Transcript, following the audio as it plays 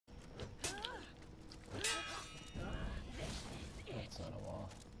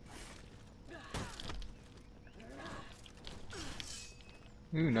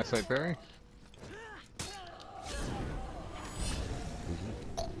Ooh, nice light parry.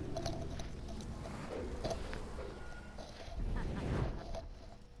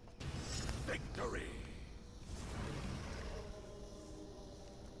 Victory.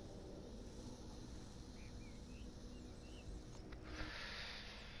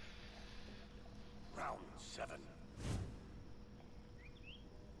 Round 7.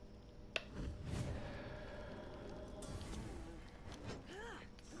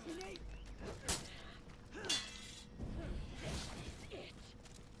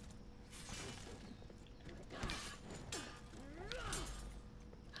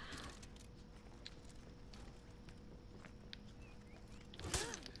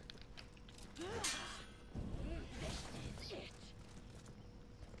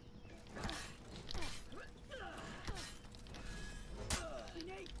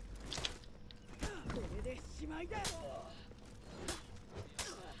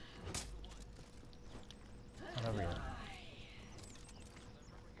 Not over yet.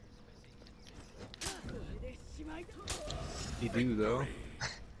 You do though.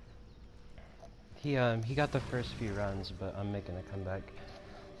 He got the first few rounds, but I'm making a comeback.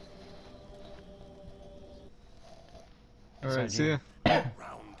 Alright, see ya.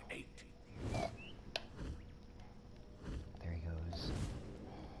 Round 8. There he goes.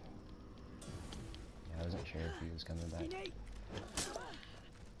 Yeah, I wasn't sure if he was coming back.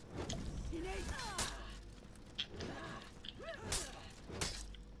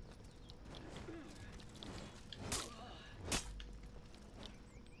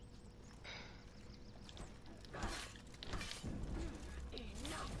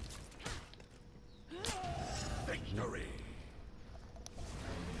 Victory.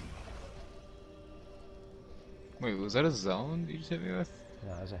 Wait, was that a zone you just hit me with?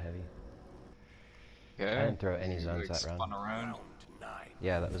 No, it was a heavy. Okay. I didn't throw any You, zones like, that round. spun around. Round 9.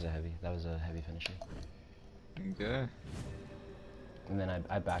 Yeah, that was a heavy. That was a heavy finisher. Okay. And then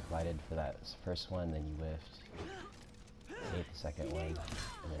I backlighted for that first one, then you whiffed. Ate the second one, and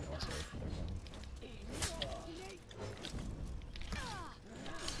then also ate the third one.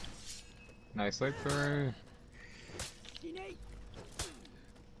 Nice light parry.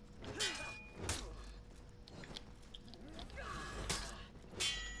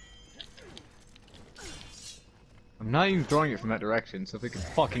 I'm not even throwing it from that direction, so if it could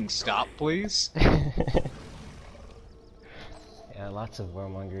fucking stop, please. Yeah, lots of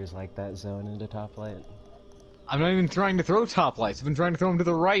warmongers like that zone into top light. I'm not even trying to throw top lights. I've been trying to throw them to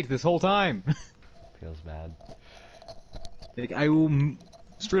the right this whole time. Feels bad. Like, I will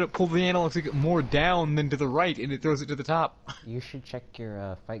straight up pull the analog stick more down than to the right, and it throws it to the top. You should check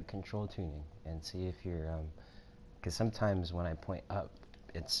your fight control tuning and see if you're, because sometimes when I point up,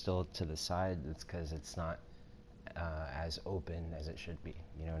 it's still to the side. It's because it's not as open as it should be.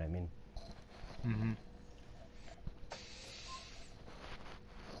 You know what I mean? Mm-hmm.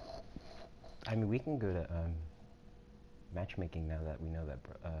 I mean, we can go to matchmaking now that we know that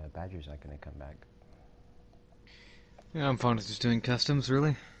Badger's not going to come back. Yeah, I'm fond of just doing customs,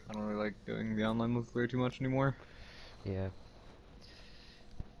 really. I don't really like doing the online multiplayer too much anymore. Yeah.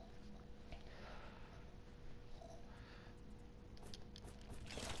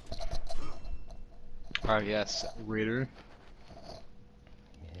 Ah, yes, Raider.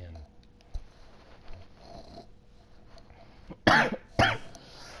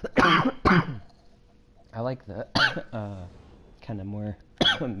 I like the kind of more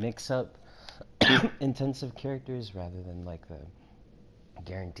mix-up intensive characters rather than like the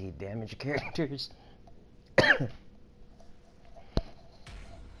guaranteed damage characters.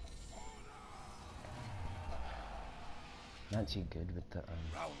 Not too good with the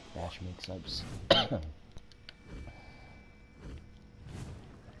dash mix-ups.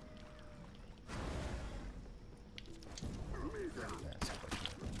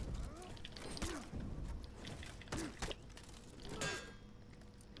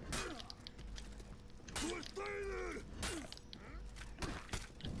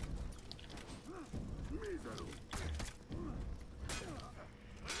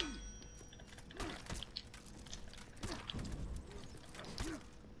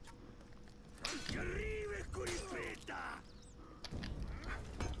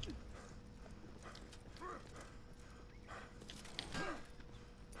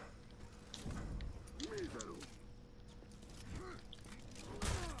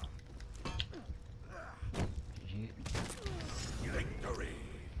 Victory.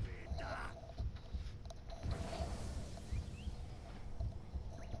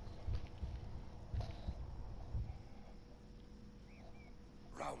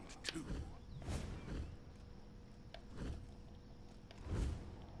 Round 2.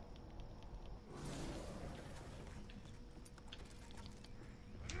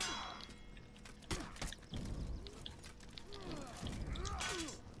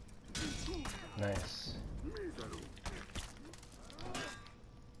 Nice.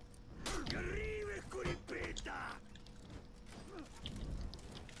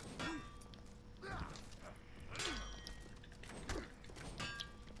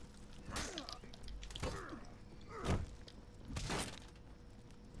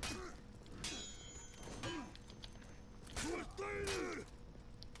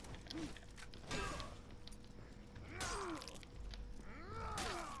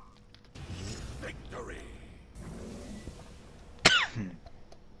 Victory.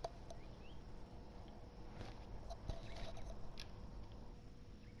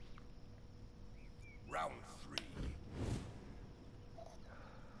 Round 3.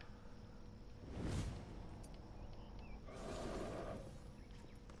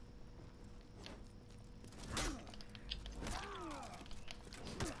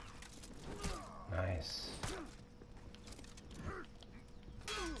 Nice.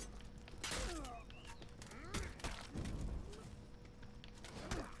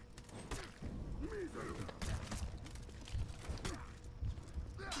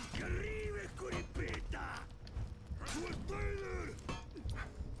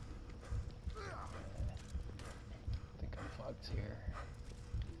 I think I'm fucked here.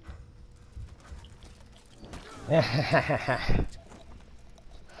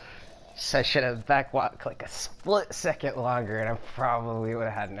 So I should have backwalked like a split second longer and I probably would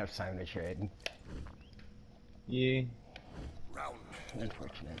have had enough time to trade. Yeah. Round 2.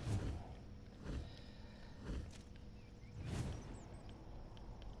 Unfortunate.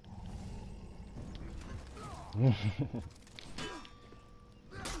 Nice.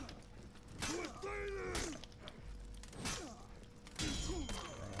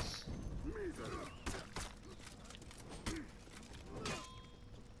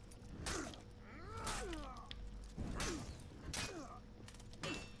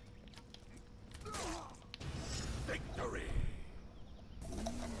 Victory.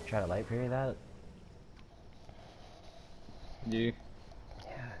 Try to light parry that? Yeah.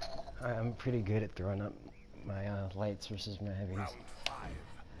 Yeah. I'm pretty good at throwing up my lights versus my heavies. Round 5.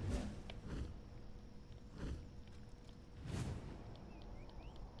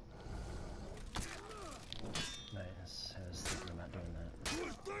 Nice. I was thinking about doing that.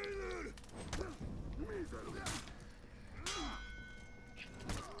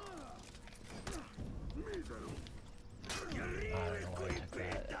 I don't know why I took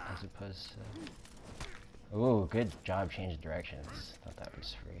that as opposed to... Ooh, good job changing directions. Thought that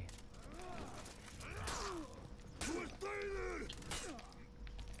was free.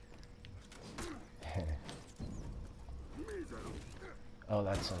 Oh,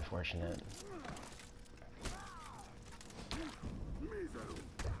 that's unfortunate.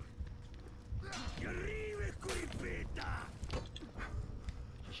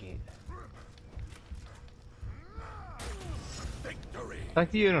 GG. Victory. The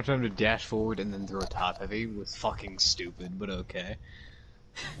fact that you don't have time to dash forward and then throw a top heavy was fucking stupid, but okay.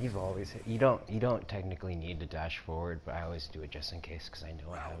 You've always you don't technically need to dash forward, but I always do it just in case because I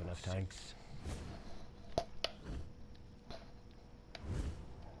know I have enough time.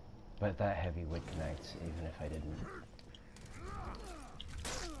 But that heavy would connect even if I didn't.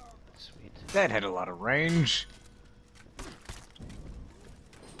 Sweet. That had a lot of range.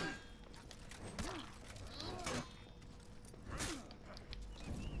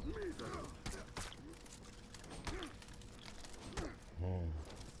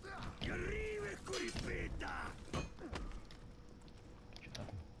 Good job.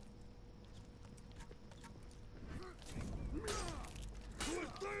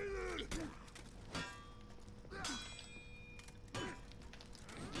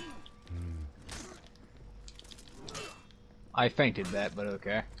 I fainted that, but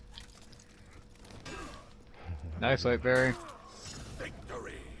okay. Nice light berry.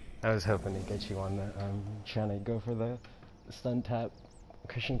 Victory. I was hoping to get you on the trying to go for the stun tap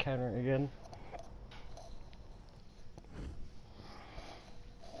cushion counter again.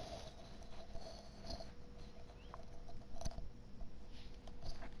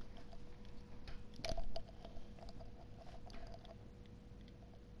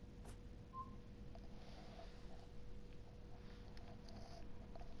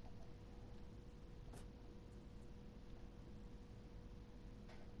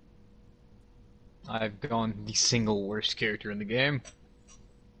 I've gone the single worst character in the game.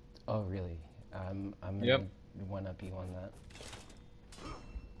 Oh really? I'm gonna Yep. one up you on that.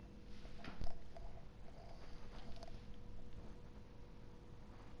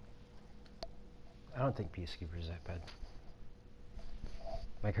 I don't think Peacekeeper's that bad.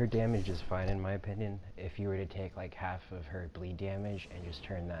 Like, her damage is fine in my opinion. If you were to take like half of her bleed damage and just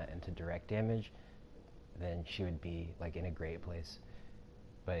turn that into direct damage, then she would be like in a great place.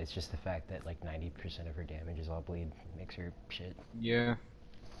 But it's just the fact that like 90% of her damage is all bleed makes her shit. Yeah.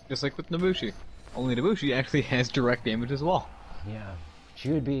 Just like with Nobushi. Only Nobushi actually has direct damage as well. Yeah. She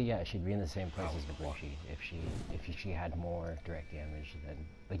would be, yeah, she'd be in the same place as Nobushi if she had more direct damage than,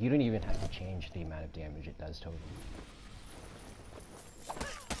 like, you don't even have to change the amount of damage it does total.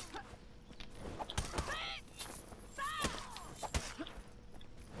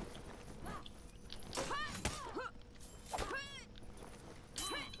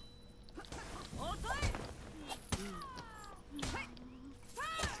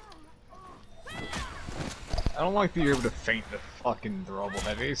 I don't like that you're able to feint the fucking throwable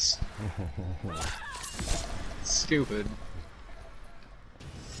heavies. Stupid.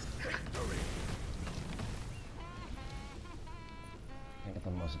 I got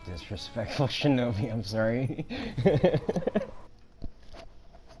the most disrespectful Shinobi, I'm sorry.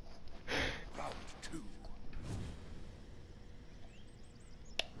 Round two.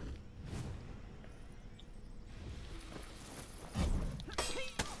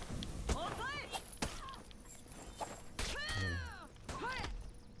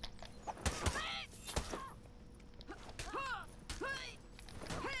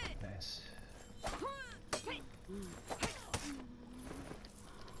 Nice.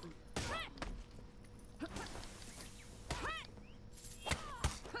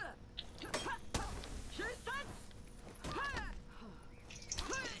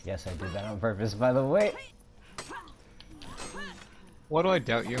 Yes, I did that on purpose, by the way. Why do I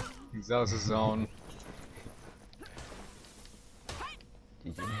doubt you? Because that was his zone.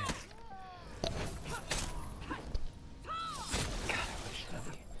 GG. God, I wish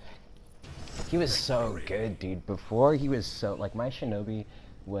Shinobi. He was so good, dude. Before he was so, like, my Shinobi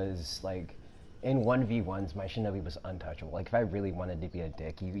was like, in 1v1s, my Shinobi was untouchable. Like, if I really wanted to be a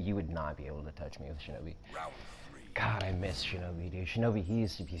dick, you would not be able to touch me with Shinobi. Round three. God, I miss Shinobi, dude. Shinobi, he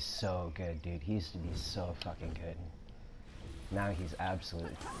used to be so good, dude. He used to be so fucking good. Now he's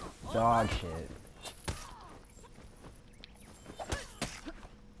absolute dog shit.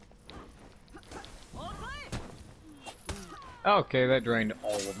 Okay, that drained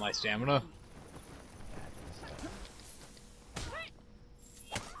all of my stamina.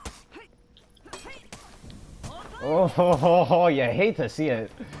 Oh, you hate to see it.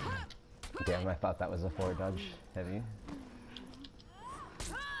 Damn, I thought that was a forward dodge. Heavy.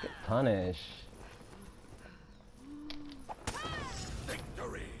 Good punish.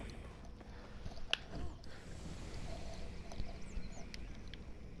 Victory.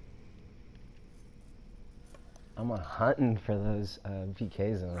 I'm hunting for those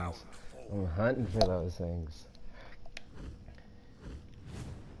PK zones. Round I'm four. hunting for those things.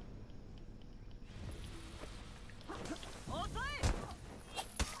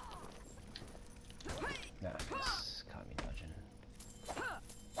 Nice. Caught me dodging.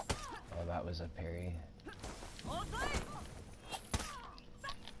 Oh, that was a parry.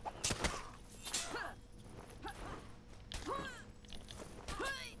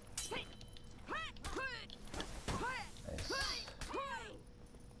 Nice.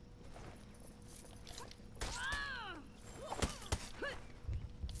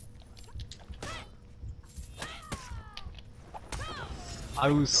 I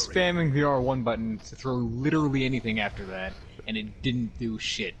was spamming the R1 button to throw literally anything after that, and it didn't do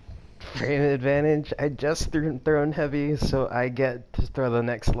shit. Frame advantage. I just thrown heavy, so I get to throw the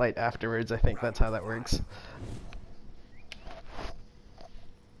next light afterwards. I think that's how that works.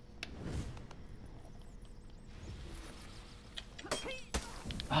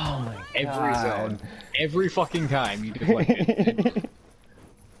 Oh my god. Every zone. Every fucking time you deflected.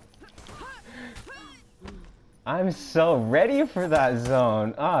 I'm so ready for that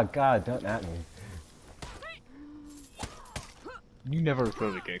zone. Oh god, don't at me. You never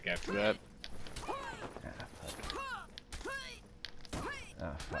throw the kick after that.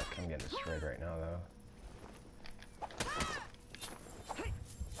 Ah fuck, I'm getting destroyed right now though.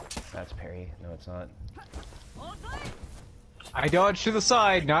 That's parry. No, it's not. I dodged to the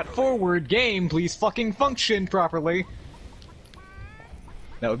side, not forward. Game, please fucking function properly.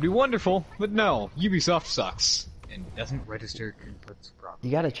 That would be wonderful, but no, Ubisoft sucks and doesn't register inputs properly. You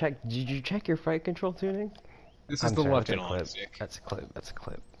gotta check. Did you check your fight control tuning? This is I'm the sorry, left that's a analog clip. stick. That's a clip. That's a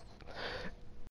clip.